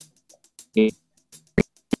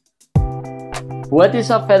What is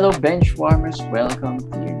up, fellow bench warmers? Welcome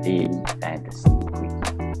to your daily fantasy quickie.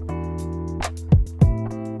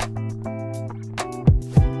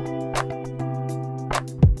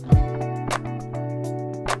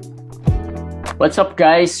 What's up,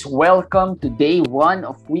 guys? Welcome to day 1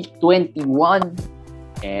 of week 21.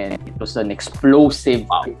 And it was an explosive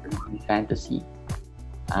fantasy.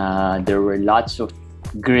 There were lots of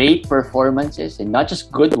great performances, and not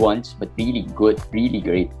just good ones, but really good, really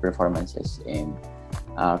great performances. And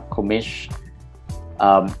Commish,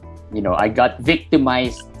 I got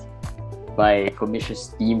victimized by Commish's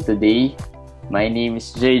team today. My name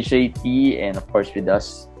is JJT, and of course with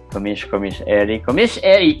us, Commish Eric. Commish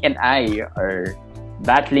Eric and I are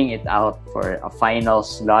battling it out for a final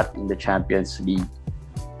slot in the Champions League.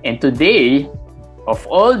 And today, of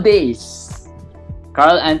all days,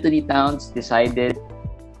 Karl Anthony Towns decided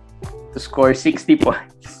to score 60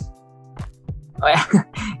 points.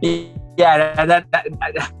 Yeah,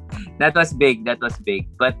 that was big. That was big.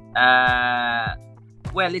 But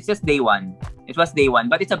well, it's just day one. It was day one,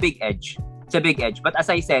 but it's a big edge. It's a big edge. But as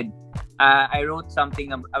I said, I wrote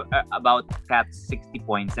something about Cat's 60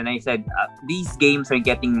 points, and I said these games are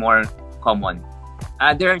getting more common.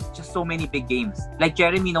 There are just so many big games. Like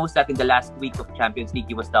Jeremy knows that in the last week of Champions League,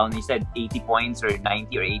 he was down. He said 80 points or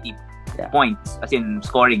 90 or 80 points, as in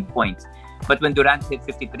scoring points. But when Durant hit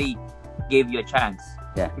 53, gave you a chance.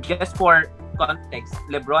 Yeah. Just for context,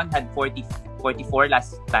 LeBron had 44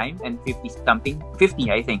 last time and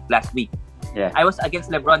 50 I think last week. Yeah. I was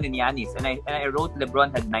against LeBron and Giannis, and I wrote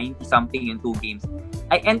LeBron had 90 something in 2 games.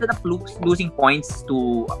 I ended up losing points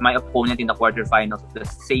to my opponent in the quarterfinals of the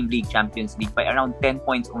same league, Champions League, by around 10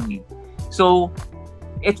 points only. So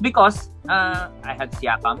it's because I had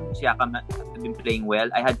Siakam. Siakam had been playing well.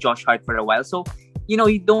 I had Josh Hart for a while. So, you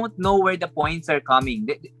don't know where the points are coming.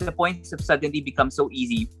 The points have suddenly become so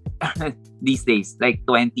easy these days. Like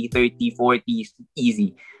 20, 30, 40 is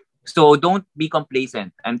easy. So don't be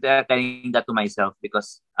complacent. I'm telling that to myself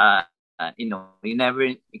because, you can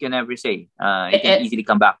never say. It can easily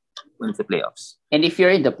come back when it's the playoffs. And if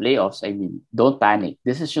you're in the playoffs, don't panic.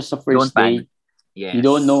 This is just the first day. Yes. You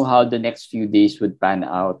don't know how the next few days would pan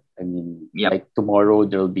out. Yep. Like tomorrow,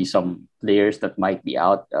 there will be some players that might be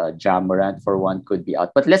out. Ja Morant, for one, could be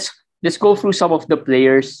out. But let's go through some of the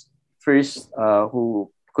players first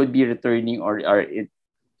who could be returning or are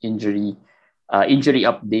injury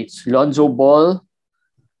updates. Lonzo Ball,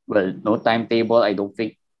 well, no timetable. I don't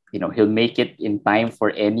think he'll make it in time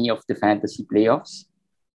for any of the fantasy playoffs,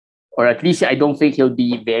 or at least I don't think he'll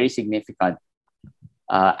be very significant.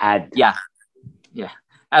 Yeah,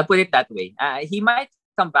 I'll put it that way. He might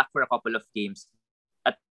come back for a couple of games.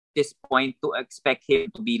 At this point, to expect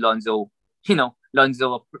him to be Lonzo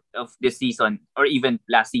of this season or even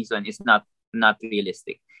last season is not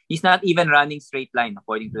realistic. He's not even running straight line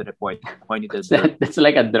according to the report. According to the that's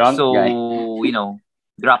like a drunk guy. So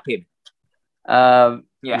drop him. Not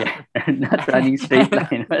running straight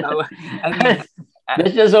line. I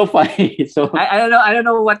That's just so funny. So I don't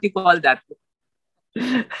know what you call that.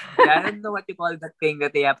 I don't know what you call that thing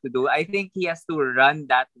that they have to do. I think he has to run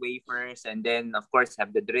that way first, and then of course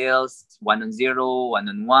have the drills: 1-on-0,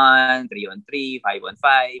 1-on-1, 3-on-3,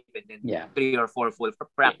 5-on-5, and then 3 or 4 full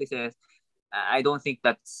practices. I don't think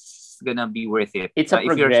that's gonna be worth it. It's a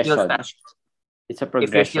progression. It's a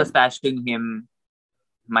progression. If you're still stashing him,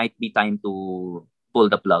 might be time to pull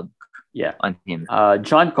the plug. On him.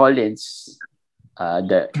 John Collins,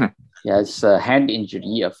 he has a hand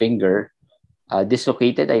injury, a finger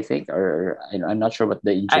dislocated, I think, or I'm not sure what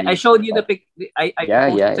the injury. I showed you the pic. I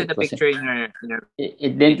posted the picture in her.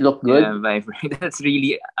 It didn't look good. That's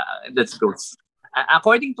really that's gross.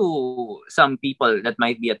 According to some people, that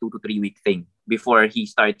might be a 2 to 3 week thing before he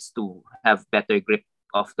starts to have better grip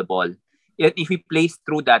of the ball. If he plays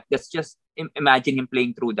through that, let's just imagine him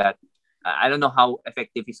playing through that. I don't know how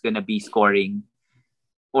effective he's gonna be scoring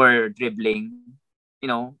or dribbling,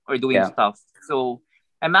 or doing stuff. So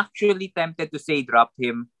I'm actually tempted to say drop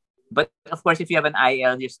him. But of course, if you have an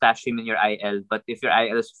IL, you stash him in your IL. But if your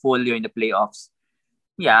IL is full, you're in the playoffs.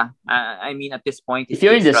 At this point, if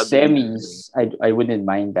you're in the semis, I wouldn't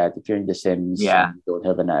mind that. If you're in the semis, and you don't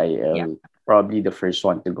have an IL, probably the first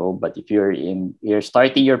one to go. But if you're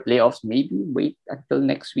starting your playoffs, maybe wait until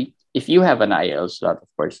next week. If you have an IL slot, of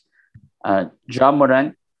course. Ja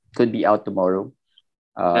Morant could be out tomorrow.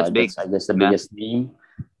 That's big. That's the biggest name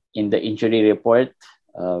in the injury report.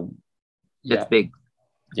 That's big.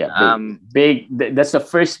 Yeah, big. That's the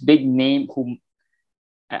first big name whom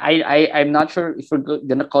I'm not sure if we're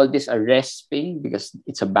gonna call this a rest thing because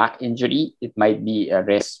it's a back injury. It might be a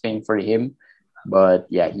rest thing for him. But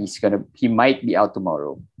yeah, he might be out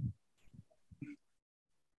tomorrow.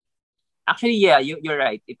 Actually, yeah, you're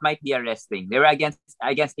right. It might be a rest thing. They were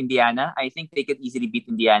against Indiana. I think they could easily beat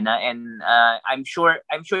Indiana, and I'm sure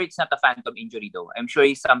it's not a phantom injury though. I'm sure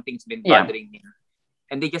something's been Yeah. bothering him,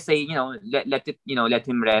 and they just say let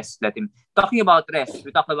him rest. Let him. Talking about rest,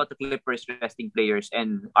 we talked about the Clippers resting players,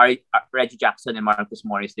 and Reggie Jackson and Marcus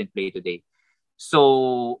Morris didn't play today.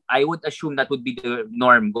 So I would assume that would be the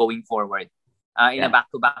norm going forward. In a Yeah.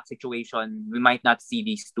 back-to-back situation, we might not see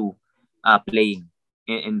these two playing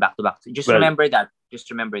in back-to-back. Just Well, remember that. Just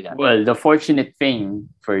remember that. well, the fortunate thing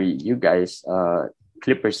for you guys,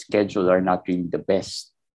 Clippers' schedule are not really the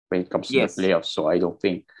best when it comes to the Yes. playoffs. So I don't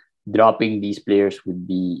think dropping these players would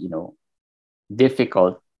be,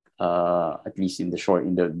 difficult. At least in the short,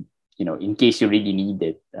 in case you really need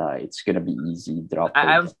it, it's gonna be easy drop.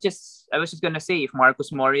 I was just gonna say, if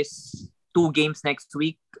Marcus Morris 2 games next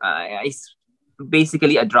week, is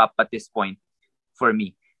basically a drop at this point for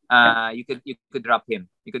me. You could drop him.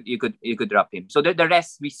 You could drop him. So the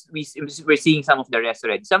rest, we're seeing some of the rest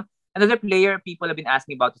already. Another player people have been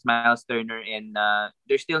asking about is Miles Turner, and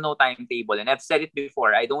there's still no timetable. And I've said it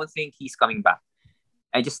before. I don't think he's coming back.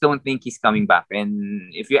 I just don't think he's coming back.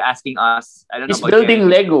 And if you're asking us, I don't know He's about building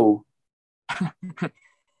Jeremy. Lego.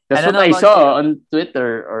 That's what I saw on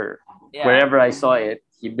Twitter or wherever I saw it.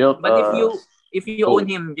 He built. But if you own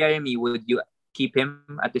him, Jeremy, would you keep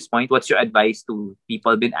him at this point? What's your advice to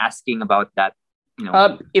people been asking about that?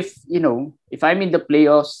 If I'm in the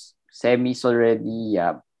playoffs semis already,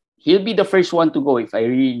 yeah, he'll be the first one to go if I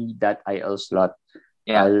really need that IL slot.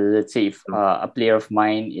 Yeah. Let's say if a player of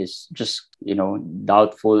mine is just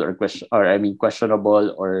doubtful or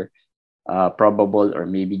questionable or probable or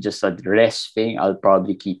maybe just a rest thing, I'll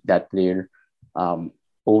probably keep that player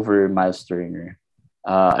over Miles Turner.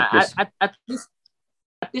 At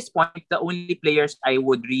this point, the only players I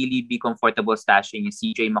would really be comfortable stashing is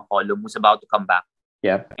CJ McCollum, who's about to come back.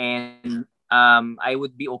 Yeah. And I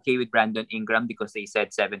would be okay with Brandon Ingram because they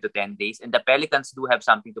said 7 to 10 days. And the Pelicans do have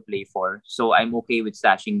something to play for. So I'm okay with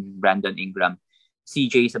stashing Brandon Ingram.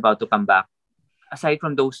 CJ is about to come back. Aside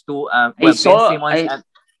from those two,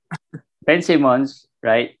 Ben Simmons,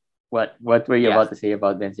 right? What were you about to say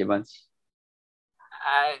about Ben Simmons?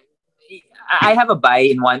 I have a buy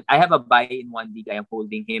in one. I have a buy in one league. I am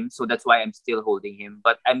holding him, so that's why I'm still holding him.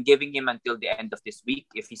 But I'm giving him until the end of this week.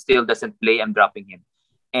 If he still doesn't play, I'm dropping him.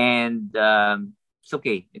 And it's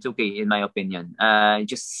okay. It's okay in my opinion.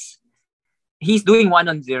 Just he's doing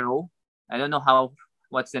 1-0. I don't know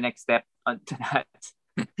what's the next step onto that.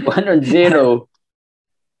 1-0.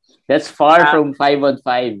 That's far from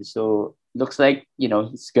 5-on-5. So looks like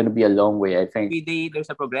it's gonna be a long way. I think every day there's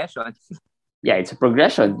a progression. Yeah, it's a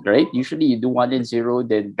progression, right? Usually you do 1-0,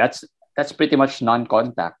 then that's pretty much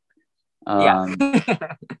non-contact.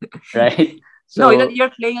 Right? So, no,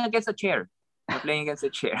 you're playing against a chair. You're playing against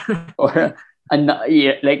a chair. Or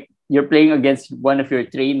like you're playing against one of your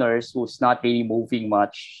trainers who's not really moving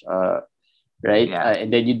much, right? Yeah.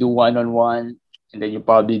 And then you do 1-on-1, and then you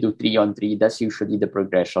probably do 3-on-3. That's usually the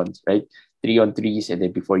progressions, right? 3-on-3s, and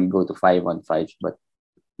then before you go to 5-on-5. But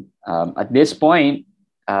at this point,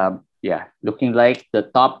 looking like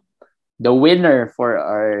the winner for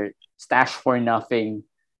our stash for nothing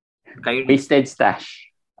wasted stash.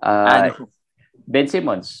 Ben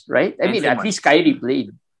Simmons, right? At least Kyrie played.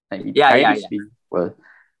 Kyrie's played well.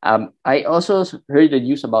 I also heard the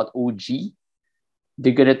news about OG.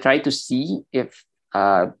 They're gonna try to see if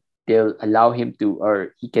they'll allow him to,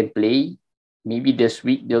 or he can play. Maybe this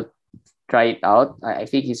week they'll try it out. I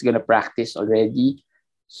think he's gonna practice already.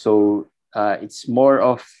 So it's more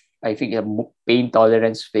of, I think, a pain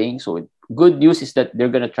tolerance thing. So good news is that they're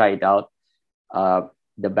gonna try it out.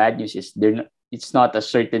 The bad news is it's not a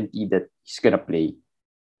certainty that he's gonna play.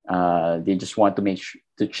 They just want to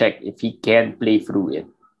to check if he can play through it,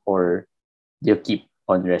 or they'll keep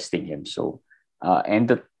on resting him. So and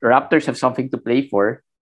the Raptors have something to play for.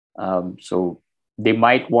 So they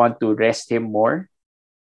might want to rest him more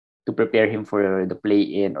to prepare him for the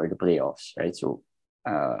play-in or the playoffs, right? So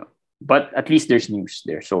but at least there's news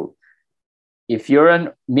there. So if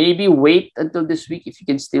you're maybe wait until this week if you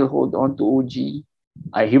can still hold on to OG.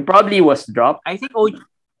 He probably was dropped. I think OG.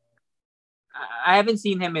 I haven't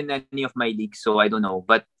seen him in any of my leagues, so I don't know.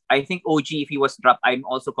 But I think OG, if he was dropped, I'm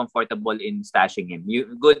also comfortable in stashing him.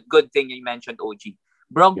 Good thing you mentioned OG.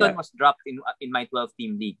 Brogdon was dropped in my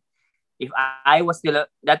 12-team league. If I was still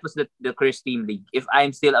that was the Chris team league. If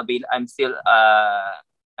I'm still I'm still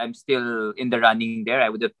in the running there, I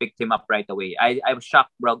would have picked him up right away. I was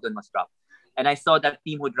shocked Brogdon was dropped. And I saw that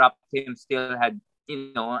team who dropped him still had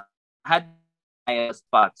IL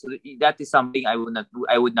spot. So that is something I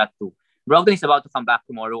would not do. Brogdon is about to come back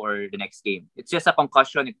tomorrow or the next game. It's just a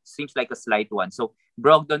concussion. It seems like a slight one. So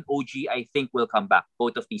Brogdon, OG, I think will come back.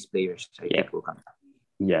 Both of these players, I think will come back.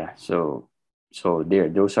 Yeah. So there,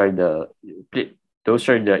 those are the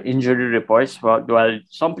injury reports. Well,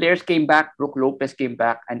 some players came back. Brook Lopez came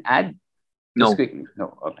back. An ad? No.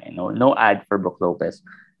 No. Okay. No ad for Brook Lopez.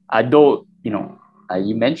 Though,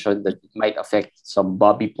 you mentioned that it might affect some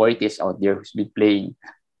Bobby Portis out there who's been playing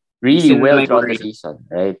really well throughout the season,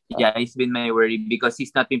 right? Yeah, it's been my worry because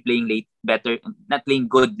he's not been playing not playing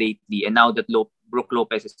good lately. And now that Brook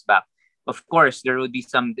Lopez is back, of course, there will be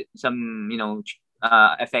some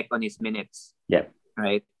effect on his minutes. Yeah.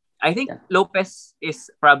 Right? I think Lopez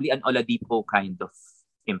is probably an Oladipo kind of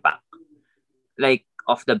impact. Like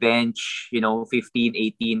off the bench, 15,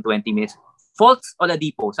 18, 20 minutes. False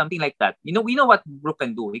Oladipo, something like that. We know what Brook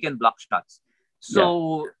can do. He can block shots.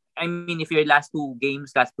 So, I mean, if your last 2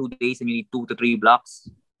 days and you need 2 to 3 blocks,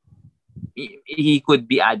 he could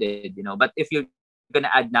be added, But if you're going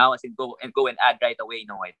to add now, as in go and add right away,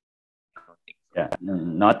 no, I don't think so. Yeah,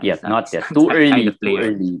 not yet. Too early. Too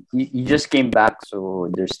early. He just came back, so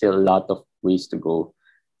there's still a lot of ways to go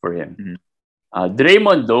for him. Mm-hmm.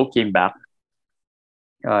 Draymond, though, came back.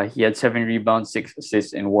 He had 7 rebounds, 6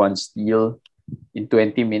 assists, and 1 steal in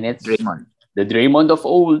 20 minutes. The Draymond of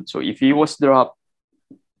old. So if he was dropped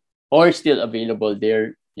or still available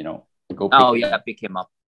there, go pick him up.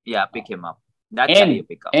 Yeah, pick him up. That's how you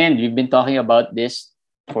pick up. And we've been talking about this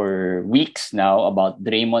for weeks now about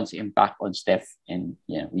Draymond's impact on Steph. And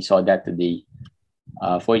we saw that today.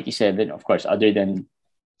 47, of course, other than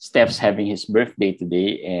Steph's having his birthday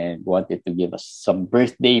today and wanted to give us some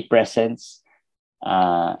birthday presents.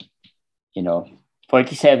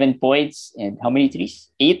 47 points and how many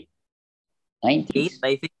threes? 8? 9 threes? 8,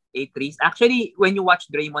 I think 8 threes. Actually, when you watch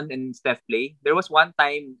Draymond and Steph play, there was one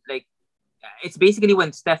time, it's basically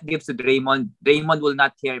when Steph gives to Draymond will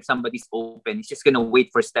not care if somebody's open. He's just going to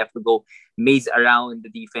wait for Steph to go maze around the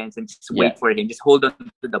defense and just wait for him. Just hold on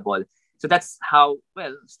to the ball. So that's how,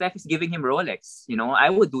 Steph is giving him Rolex. I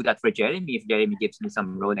would do that for Jeremy if Jeremy gives me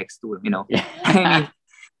some Rolex too, I mean,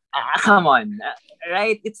 come on,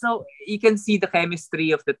 right? It's so you can see the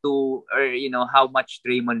chemistry of the two, or how much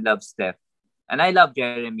Draymond loves Steph, and I love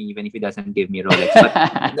Jeremy even if he doesn't give me Rolex.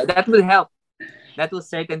 But that will help. That will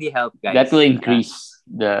certainly help, guys. That will increase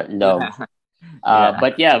the love.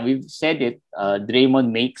 But we've said it.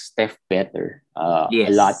 Draymond makes Steph better. A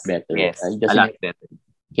lot better. Yes, he doesn't a lot better.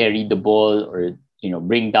 Carry the ball or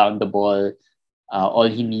bring down the ball. All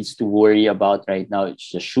he needs to worry about right now is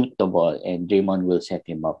just shoot the ball, and Draymond will set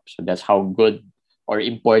him up. So that's how good or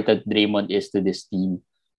important Draymond is to this team.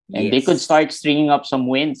 And they could start stringing up some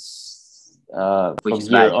wins from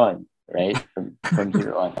here on, right? From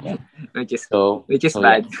here on. Yeah. Which is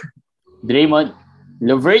bad. Draymond,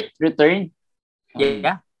 LeVert returned.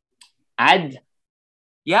 Add.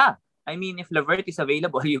 Yeah. I mean, if LeVert is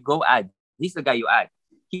available, you go add. He's the guy you add.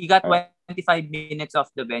 He got 25 minutes off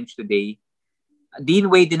the bench today. Dean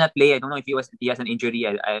Wade did not play. I don't know if he has an injury.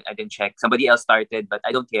 I didn't check. Somebody else started, but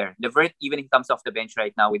I don't care. LeVert, even if he comes off the bench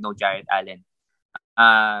right now with no Jarrett Allen,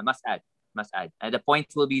 must add. And the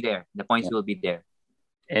points will be there.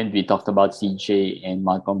 And we talked about CJ and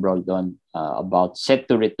Malcolm Brogdon about set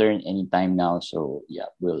to return anytime now. So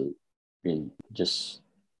we'll just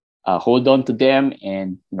hold on to them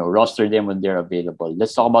and roster them when they're available.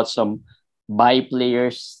 Let's talk about some buy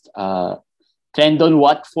players. Trendon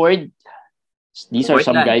Watford. These are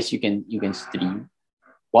some guys you can stream.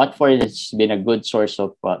 Watford has been a good source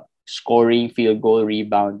of scoring, field goal,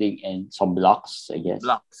 rebounding, and some blocks, I guess.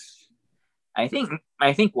 Blocks. I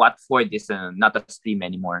think Watford is not a stream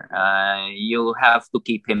anymore. You have to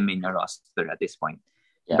keep him in your roster at this point.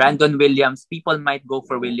 Yeah. Brandon Williams. People might go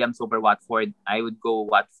for Williams over Watford. I would go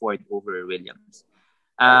Watford over Williams.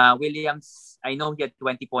 Williams, I know he had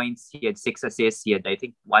 20 points. He had 6 assists. He had, I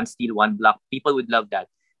think, 1 steal, 1 block. People would love that.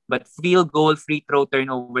 But field goal, free throw,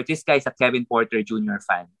 turnover. This guy's a Kevin Porter Jr.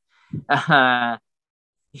 fan.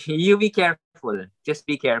 You be careful. Just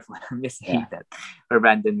be careful. Just keep that for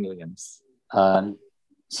Brandon Williams.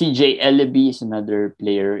 CJ Ellaby is another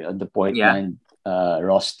player on the Portland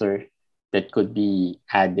roster that could be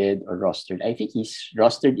added or rostered. I think he's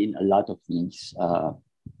rostered in a lot of leagues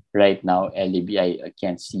right now. Ellaby, I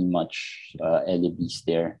can't see much Ellaby's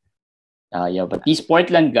there. But these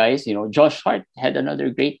Portland guys, Josh Hart had another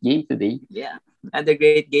great game today. Yeah, and a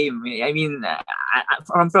great game. I mean,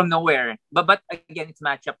 from nowhere. But again, it's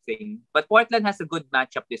matchup thing. But Portland has a good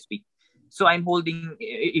matchup this week. So I'm holding,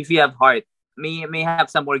 if you have Hart, may have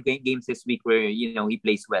some more games this week where, he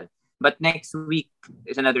plays well. But next week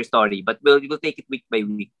is another story. But we'll take it week by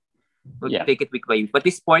week. We'll Yeah. take it week by week. But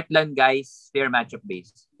this Portland guys, they're matchup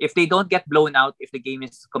based. If they don't get blown out, if the game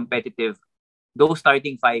is competitive, those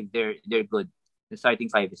starting five, they're good. The starting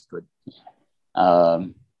five is good.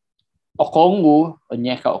 Onyeka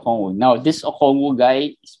Okongwu. Now, this Okongwu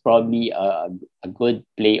guy is probably a good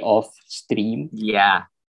playoff stream. Yeah.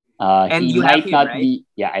 And he you have might him, not right? be.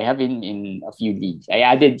 Yeah, I have him in a few leagues. I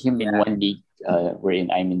added him in one league, wherein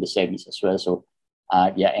I'm in the semis as well. So,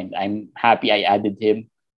 and I'm happy I added him.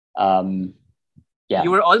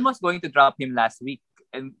 You were almost going to drop him last week,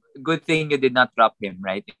 and good thing you did not drop him,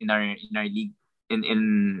 right? In our league,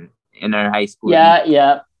 in our high school.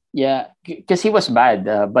 Yeah. Because he was bad,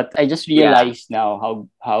 but I just realized now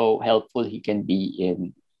how helpful he can be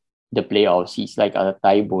in the playoffs. He's like a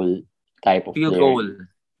Tybal type of field player. goal.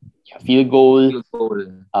 Yeah, field goal.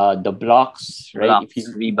 The blocks, right? Blocks, if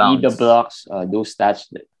you rebounds. need the blocks, those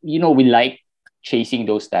stats, we like chasing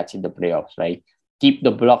those stats in the playoffs, right? Keep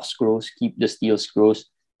the blocks close, keep the steals close,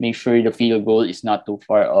 make sure the field goal is not too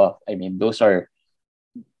far off. I mean, those are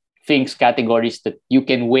categories that you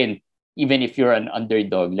can win even if you're an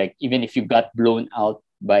underdog. Like, even if you got blown out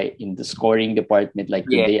in the scoring department, like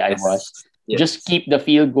today I was, just keep the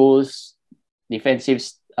field goals, defensive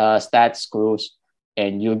stats close,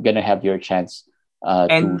 and you're gonna have your chance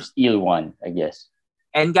to steal one, I guess.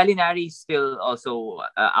 And Gallinari is still also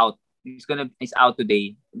out. He's out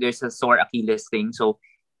today. There's a sore Achilles thing, so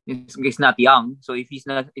he's not young. So if he's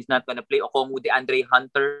not gonna play, Okongwu, DeAndre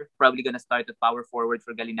Hunter probably gonna start at power forward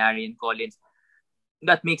for Gallinari and Collins.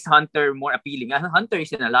 That makes Hunter more appealing. Hunter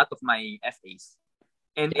is in a lot of my FAs.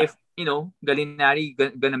 And if, Gallinari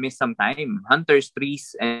gonna miss some time, Hunter's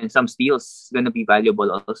threes and some steals gonna be valuable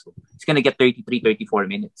also. He's gonna get 33, 34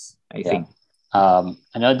 minutes, I think.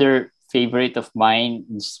 Another favorite of mine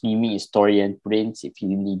in streaming is Torian Prince. If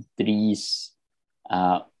you need threes,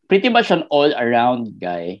 pretty much an all-around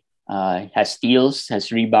guy. Has steals,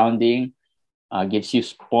 has rebounding, gives you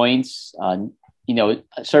points.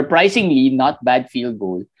 Surprisingly, not bad field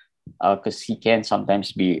goal, because he can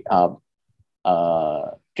sometimes be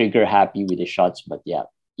trigger happy with the shots. But yeah,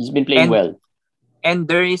 he's been playing well. And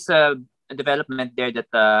there is a development there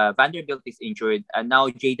that Vanderbilt is injured, and now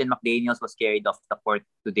Jaden McDaniels was carried off the court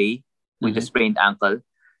today with a sprained ankle.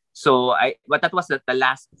 So but that was the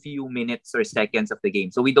last few minutes or seconds of the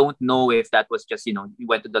game. So we don't know if that was just, he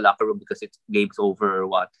went to the locker room because it's game's over or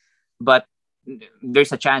what. But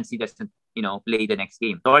there's a chance he doesn't, play the next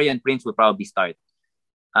game. Torian Prince will probably start.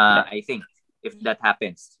 I think if that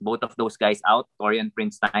happens, both of those guys out, Torian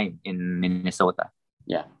Prince time in Minnesota.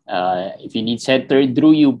 Yeah. If you need center,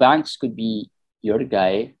 Drew Eubanks could be your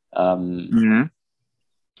guy. But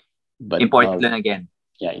in Portland again.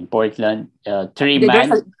 Yeah, in Portland. Trey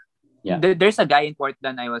Mann. There's a guy in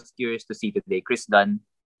Portland I was curious to see today, Chris Dunn.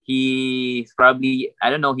 He's probably, I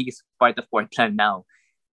don't know, he's part of Portland now.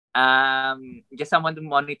 Just someone to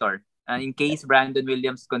monitor. In case Brandon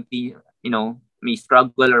Williams continue, may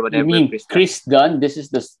struggle or whatever. You mean Chris Dunn? This is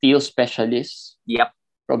the steal specialist? Yep.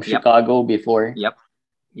 From Chicago before? Yep.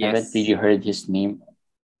 Yes. I haven't really heard his name.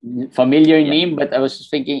 Familiar name, but I was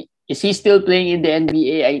just thinking, is he still playing in the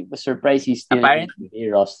NBA? I was surprised he's still in the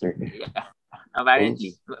NBA roster. Yeah.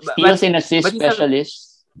 Apparently. Steals and assist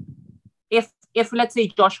specialist. If let's say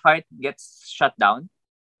Josh Hart gets shut down,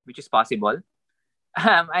 which is possible,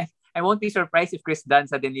 I won't be surprised if Chris Dunn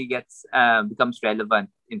suddenly becomes relevant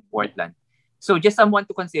in Portland. So just someone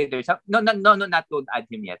to consider. No, not don't add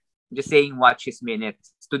him yet. Just saying, watch his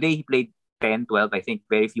minutes. Today he played 10, 12, I think,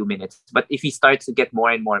 very few minutes. But if he starts to get more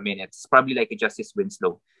and more minutes, probably like a Justice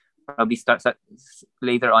Winslow, probably starts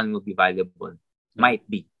later on will be valuable. Might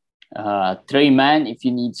be. Trey Mann, if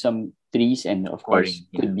you need some threes, and of course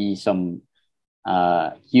could be some.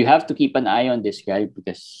 You have to keep an eye on this guy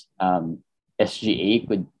because SGA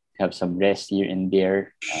could have some rest here and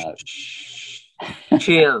there.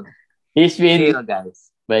 Chill. Chill,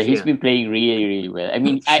 guys. But he's been playing really, really well. I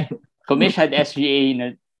mean, Komish had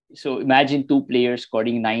SGA, so imagine two players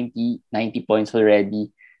scoring 90 points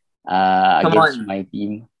already against my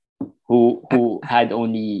team, who had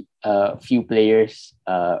only a few players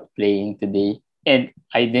playing today. And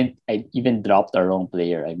I even dropped the wrong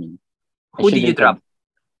player. I mean, who did you drop?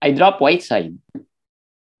 I dropped Whiteside.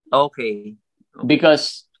 Okay.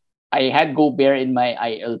 Because I had Gobert in my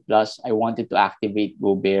IL Plus. I wanted to activate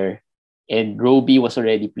Gobert. And Roby was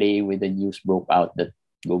already playing when the news broke out that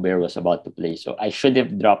Gobert was about to play. So I should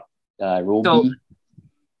have dropped Roby.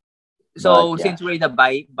 So since we're in the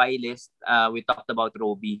buy list, we talked about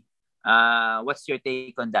Roby. What's your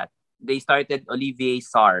take on that? They started Olivier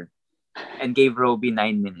Sarr. and gave Roby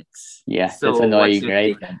 9 minutes. Yeah, So that's what's annoying, your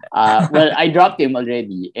right? take on that? Well, I dropped him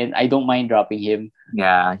already, and I don't mind dropping him.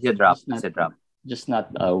 Yeah, he's a drop. Just not, He's a drop. just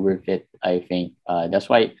not worth it. I think that's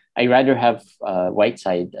why I rather have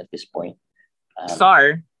Whiteside at this point.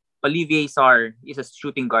 Sarr, Olivier Sarr is a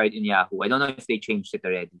shooting guard in Yahoo. I don't know if they changed it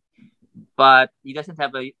already, but he doesn't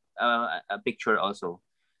have a picture also.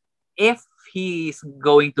 If he's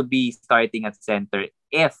going to be starting at center,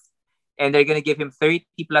 and they're gonna give him 30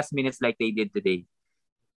 plus minutes like they did today.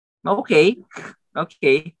 Okay.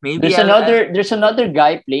 Okay. Maybe There's another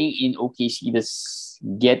guy playing in OKC that's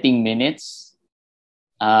getting minutes.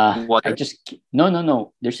 Water? I just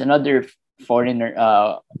no. There's another foreigner,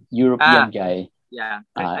 European guy. Yeah.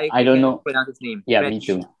 I don't know. Pronounce his name. Yeah, me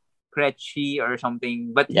too. Krejci or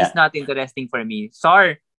something, but Yeah. he's not interesting for me.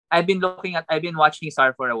 Sarr, I've been watching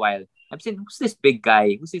Sarr for a while. I'm saying, who's this big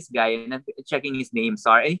guy? Who's this guy? And I'm checking his name,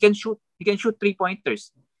 Sarr, and he can shoot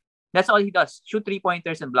 3-pointers. That's all he does. Shoot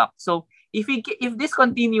 3-pointers and block. So if this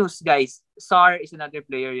continues, guys, Sarr is another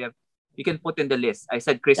player you can put in the list. I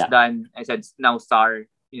said Chris Dunn. I said now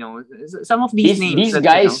Sarr. Some of these names.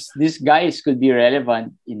 These guys could be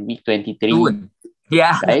relevant in week 23. Soon.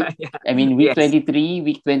 Yeah. Right? Yeah. I mean, week 23,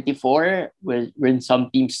 week 24, when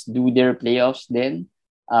some teams do their playoffs then.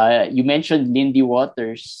 You mentioned Lindy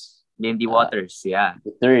Waters. Yeah.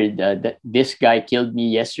 The third. This guy killed me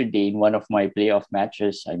yesterday in one of my playoff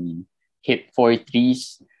matches. I mean, hit 4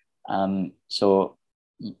 threes. So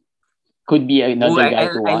could be another guy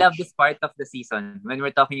to watch. I love this part of the season when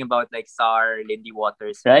we're talking about like Sarr, Lindy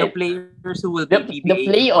Waters, right? The players who will be the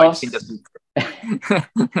playoffs in the future.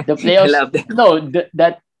 The playoffs. I love them. No,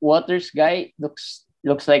 that Waters guy looks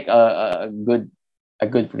like a good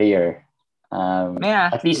player.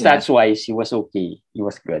 At least stats wise, he was okay. He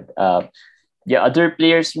was good. The other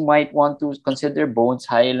players you might want to consider: Bones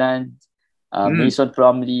Highland, Mason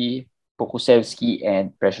Plumlee, Pokusevski,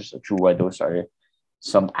 and Precious Achua. Those are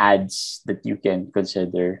some ads that you can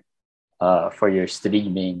consider for your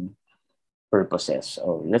streaming purposes.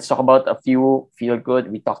 So let's talk about a few feel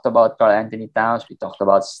good. We talked about Karl Anthony Towns. We talked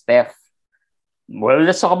about Steph. Well,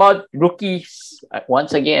 let's talk about rookies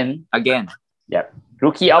once again. Yeah.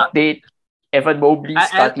 Rookie update. Evan Mobley,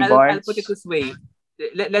 Scottie Barnes. I'll put it this way.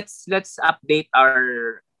 Let's update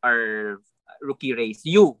our rookie race.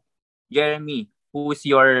 You, Jeremy, who is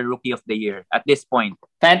your rookie of the year at this point?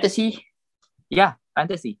 Fantasy? Yeah,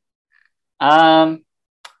 fantasy.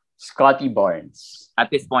 Scottie Barnes.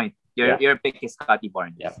 At this point, your pick is Scottie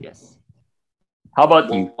Barnes. Yeah. Yes. How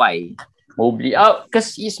about you? Why? Mobley.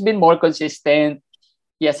 Because he's been more consistent.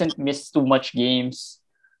 He hasn't missed too much games.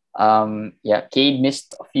 Cade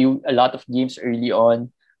missed a lot of games early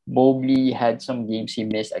on. Mobley had some games he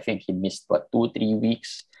missed. I think he missed 2-3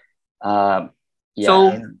 weeks. And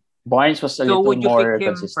Barnes was a little more consistent. So would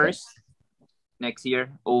you pick him first next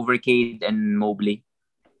year over Cade and Mobley?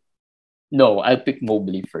 No, I'll pick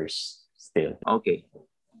Mobley first still. Okay.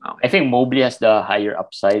 I think Mobley has the higher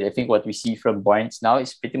upside. I think what we see from Barnes now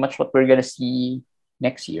is pretty much what we're gonna see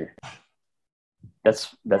next year.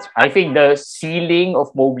 That's. I think the ceiling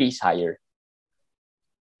of Mobley is higher.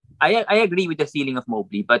 I agree with the ceiling of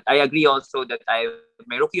Mobley, but I agree also that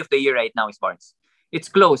my rookie of the year right now is Barnes. It's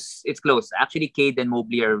close. Actually, Cade and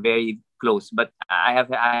Mobley are very close, but I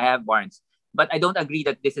have Barnes. But I don't agree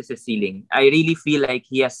that this is a ceiling. I really feel like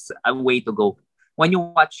he has a way to go. When you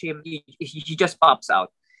watch him, he just pops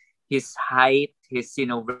out. His height, his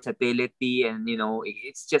versatility, and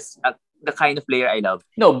it's just the kind of player I love.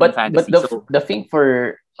 No, but the thing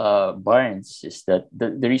for Barnes is that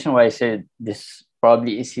the reason why I said this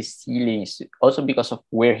probably is his ceiling is also because of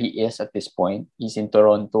where he is at this point. He's in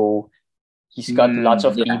Toronto. He's got lots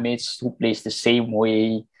of teammates who plays the same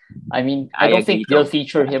way. I mean, I don't think they'll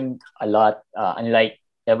feature him a lot. Unlike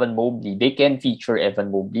Evan Mobley, they can feature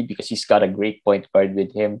Evan Mobley because he's got a great point guard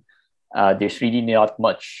with him. There's really not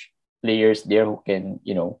much players there who can,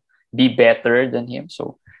 be better than him.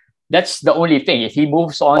 So that's the only thing. If he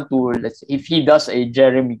moves on to, if he does a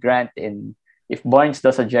Jeremy Grant and if Barnes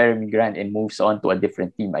does a Jeremy Grant and moves on to a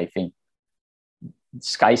different team, I think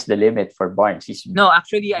sky's the limit for Barnes.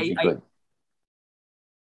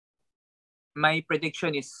 My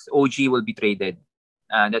prediction is OG will be traded.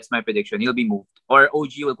 That's my prediction. He'll be moved. Or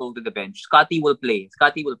OG will go to the bench. Scottie will play.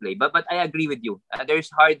 But I agree with you. There's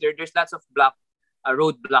lots of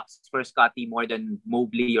roadblocks for Scottie more than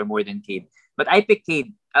Mobley or more than Cade. But I pick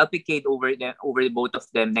Cade. I'll pick Cade over both of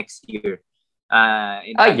them next year. I'll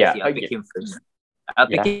pick him first.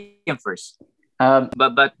 Pick him first.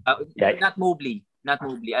 But not Mobley.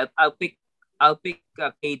 I'll pick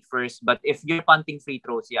Cade first. But if you're punting free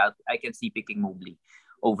throws, I can see picking Mobley.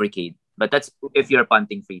 over Cade. But that's if you're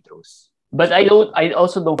punting free throws. But I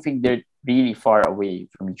also don't think they're really far away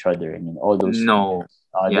from each other. I mean, all those No.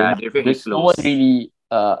 Yeah, they're very there's no one close. really.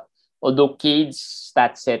 Although Cade's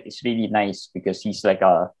stat set is really nice because he's like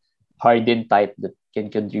a Harden type that can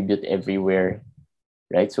contribute everywhere,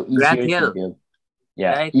 right? So Grant easier to Hill, build.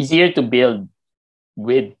 Yeah, right? easier to build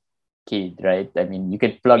with Cade, right? I mean, you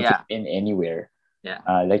can plug him Yeah. in anywhere. Yeah.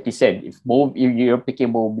 Like you said, if you're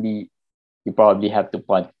picking Mobley, you probably have to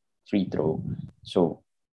punt free throw. So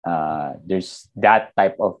there's that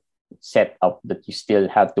type of setup that you still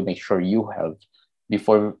have to make sure you have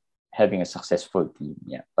before having a successful team.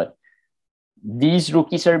 Yeah, but these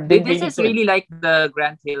rookies are been This really is good. really like the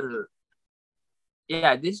Grant Hill.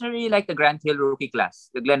 Yeah, this is really like the Grant Hill rookie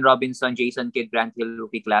class. The Glenn Robinson, Jason Kidd, Grant Hill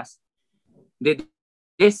rookie class. They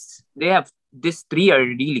have these three are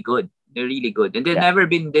really good. They're really good, and they've Yeah. never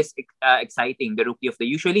been this exciting. The rookie of the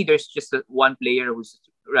usually there's just one player who's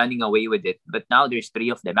running away with it, but now there's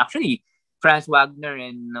three of them. Actually, Franz Wagner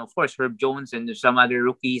and of course Herb Jones and some other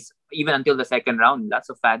rookies. Even until the second round, lots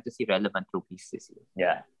of fantasy relevant rookies this year.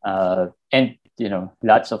 Yeah. And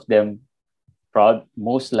lots of them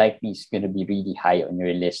most likely is going to be really high on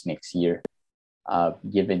your list next year.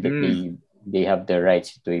 Given that they have the right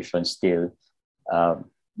situation still.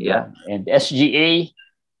 Yeah. And SGA,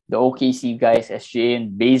 the OKC guys, SGA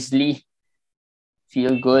and Baisley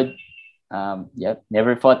feel good.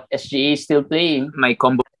 Never thought SGA is still playing. My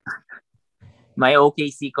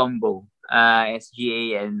OKC combo,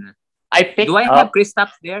 SGA and do I have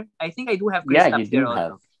Kristaps there? I think I do have Kristaps there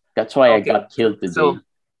also. That's why I got killed today. So,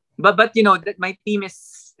 but my team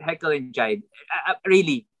is Heckle and Jide.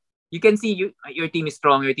 Really, you can see your team is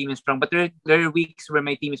strong. Your team is strong, but there are weeks where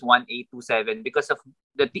my team is 1-8, 2-7 because of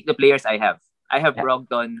the players I have. I have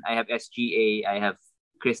Brogdon, I have SGA, I have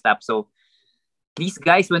Kristaps. So these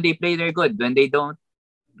guys, when they play, they're good. When they don't,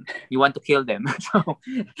 you want to kill them.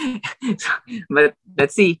 But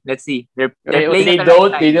let's see. They're playing they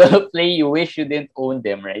don't play. You wish you didn't own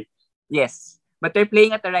them, right? Yes, but they're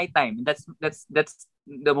playing at the right time. That's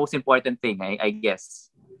the most important thing, I guess.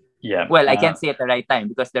 Yeah. Well, I can't say at the right time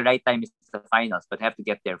because the right time is the finals, but I have to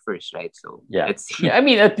get there first, right? So let's see. Yeah, I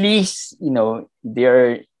mean, at least you'd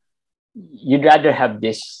rather have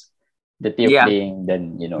this that they're playing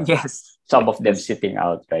than yes, some of them sitting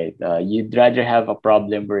out, right? You'd rather have a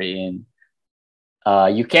problem wherein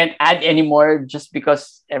you can't add anymore just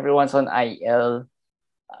because everyone's on IL,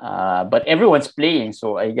 but everyone's playing,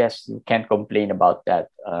 so I guess you can't complain about that.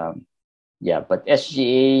 But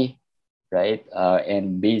SGA, right?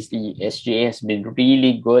 And basically, SGA has been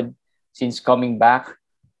really good since coming back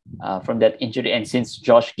from that injury, and since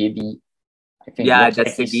Josh Giddey, I think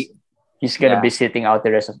he's gonna be sitting out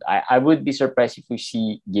the rest of. I would be surprised if we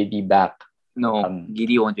see Giddey back. No,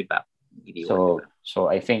 Giddey won't be back. So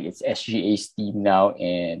I think it's SGA's team now,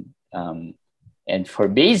 and for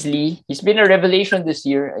Baisley, he's been a revelation this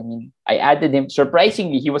year. I mean, I added him.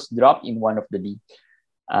 Surprisingly, he was dropped in one of the league,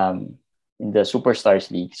 in the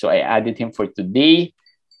Superstars League. So I added him for today,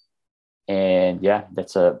 and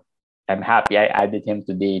I'm happy I added him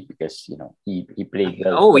today because he played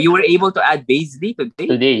well. Oh, you were able to add Baisley today?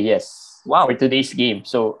 Today, yes. Wow. For today's game.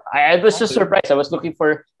 So I was just surprised. I was looking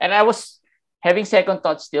for, and I was having second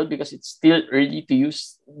thoughts still because it's still early to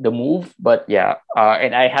use the move. But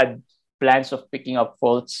and I had plans of picking up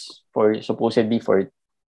Fultz supposedly for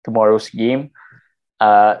tomorrow's game.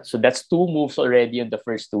 So that's two moves already in the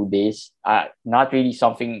first 2 days. Not really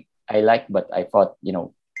something I like, but I thought,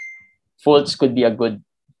 Fultz could be a good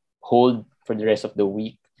hold for the rest of the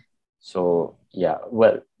week. So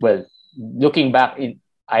well, looking back,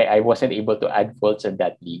 I wasn't able to add Fultz in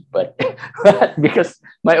that league, but because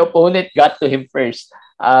my opponent got to him first.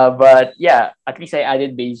 But at least I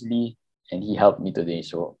added Baisley, and he helped me today.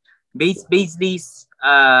 So Baisley's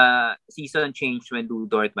season changed when Lu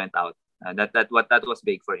Dort went out. That was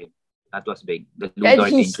big for him. That was big. The Lu Dort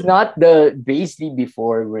he's injury. Not the Baisley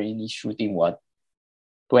before, wherein he's shooting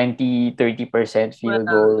 20-30% field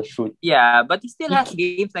goal shoot. Yeah, but he still has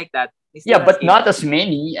games like that. But not as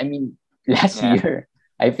many. I mean, last year,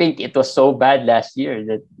 I think it was so bad last year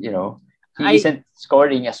that he isn't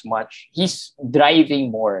scoring as much. He's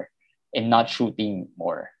driving more and not shooting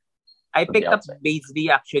more. I picked up Baisley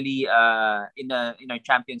actually in our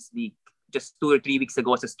Champions League just 2 or 3 weeks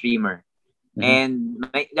ago as a streamer. Mm-hmm. And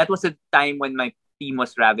that was a time when my team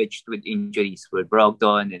was ravaged with injuries, with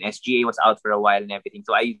Brogdon and SGA was out for a while and everything.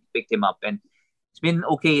 So I picked him up and it's been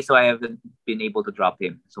okay. So I haven't been able to drop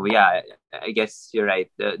him. So I guess you're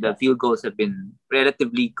right. The field goals have been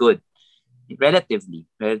relatively good. Relatively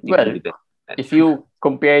well, good. If you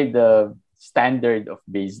compare the standard of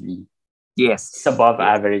Baisley Yes. It's above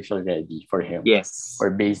average already for him. Yes. For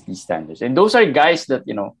base D standards. And those are guys that,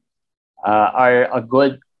 are a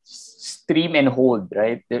good stream and hold,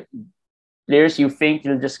 right? The players you think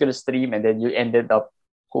you're just going to stream and then you ended up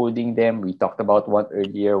holding them. We talked about one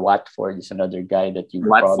earlier. Watford is another guy that you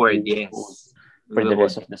Watford, probably yes. hold for the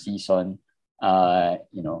rest of the season.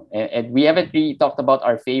 And we haven't really talked about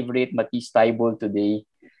our favorite, Matisse Taibo, today.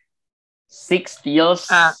 6 steals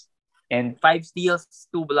and 5 steals,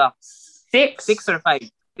 2 blocks. 6 or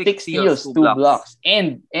 5? 6 steals, 2 blocks.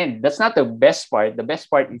 And that's not the best part. The best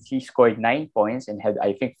part is he scored 9 points and had,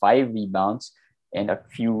 I think, 5 rebounds and a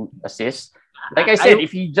few assists. Like I said,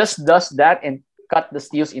 if he just does that and cut the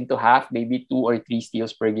steals into half, maybe 2 or 3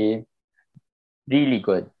 steals per game, really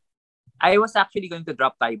good. I was actually going to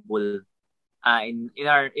drop Taibo in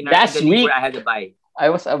last week where I had a bye. I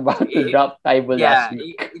was about to drop Taibo last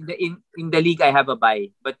week. In the league I have a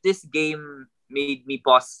bye, but this game made me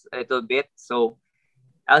pause a little bit. So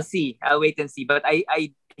I'll see. I'll wait and see. But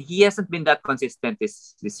he hasn't been that consistent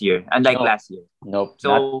this year, unlike last year. Nope,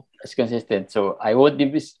 not as consistent. So I won't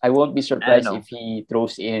be surprised if he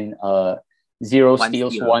throws in 0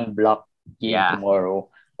 steals, 1 block game tomorrow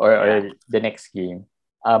or the next game.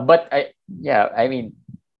 I mean,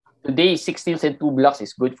 today 6 steals and 2 blocks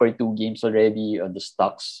is good for 2 games already on the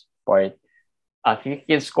stocks part. If he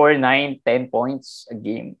can score 9, 10 points a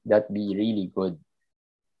game, that'd be really good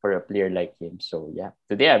for a player like him. So yeah,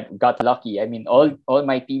 today I got lucky. I mean, all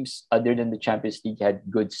my teams other than the Champions League had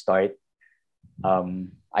good start.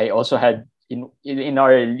 I also had in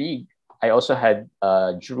our league, I also had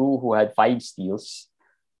Drew, who had 5 steals.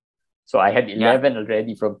 So I had 11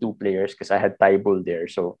 already from 2 players because I had Taibo there.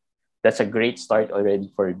 So that's a great start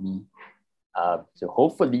already for me. So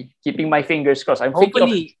hopefully, keeping my fingers crossed. I'm thinking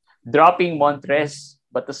of dropping Montrez,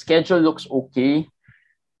 but the schedule looks okay.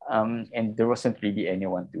 And there wasn't really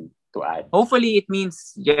anyone to add. Hopefully, it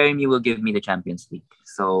means Jeremy will give me the Champions League.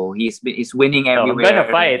 So he's winning everywhere.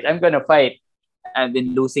 I'm gonna fight. I've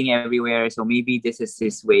been losing everywhere. So maybe this is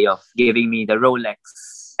his way of giving me the Rolex.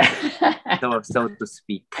 so to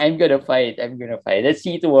speak. I'm gonna fight. Let's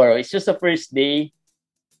see tomorrow. It's just the first day.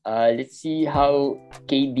 Let's see how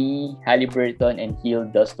KD, Haliburton, and Hill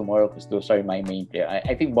does tomorrow because those are my main player.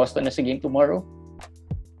 I think Boston has a game tomorrow.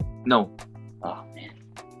 No. Oh man.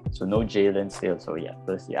 So no Jalen still. So yeah,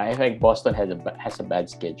 we'll see. I think Boston has a bad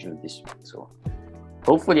schedule this week. So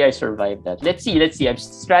hopefully I survive that. Let's see. I'm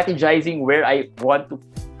strategizing where I want to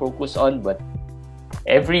focus on, but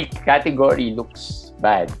every category looks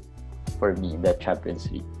bad for me in that Champions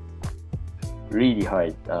League. Really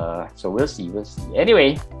hard. So we'll see.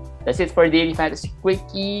 Anyway, that's it for Daily Fantasy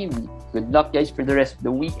Quickie. Good luck, guys, for the rest of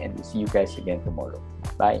the week, and we'll see you guys again tomorrow.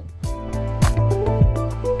 Bye.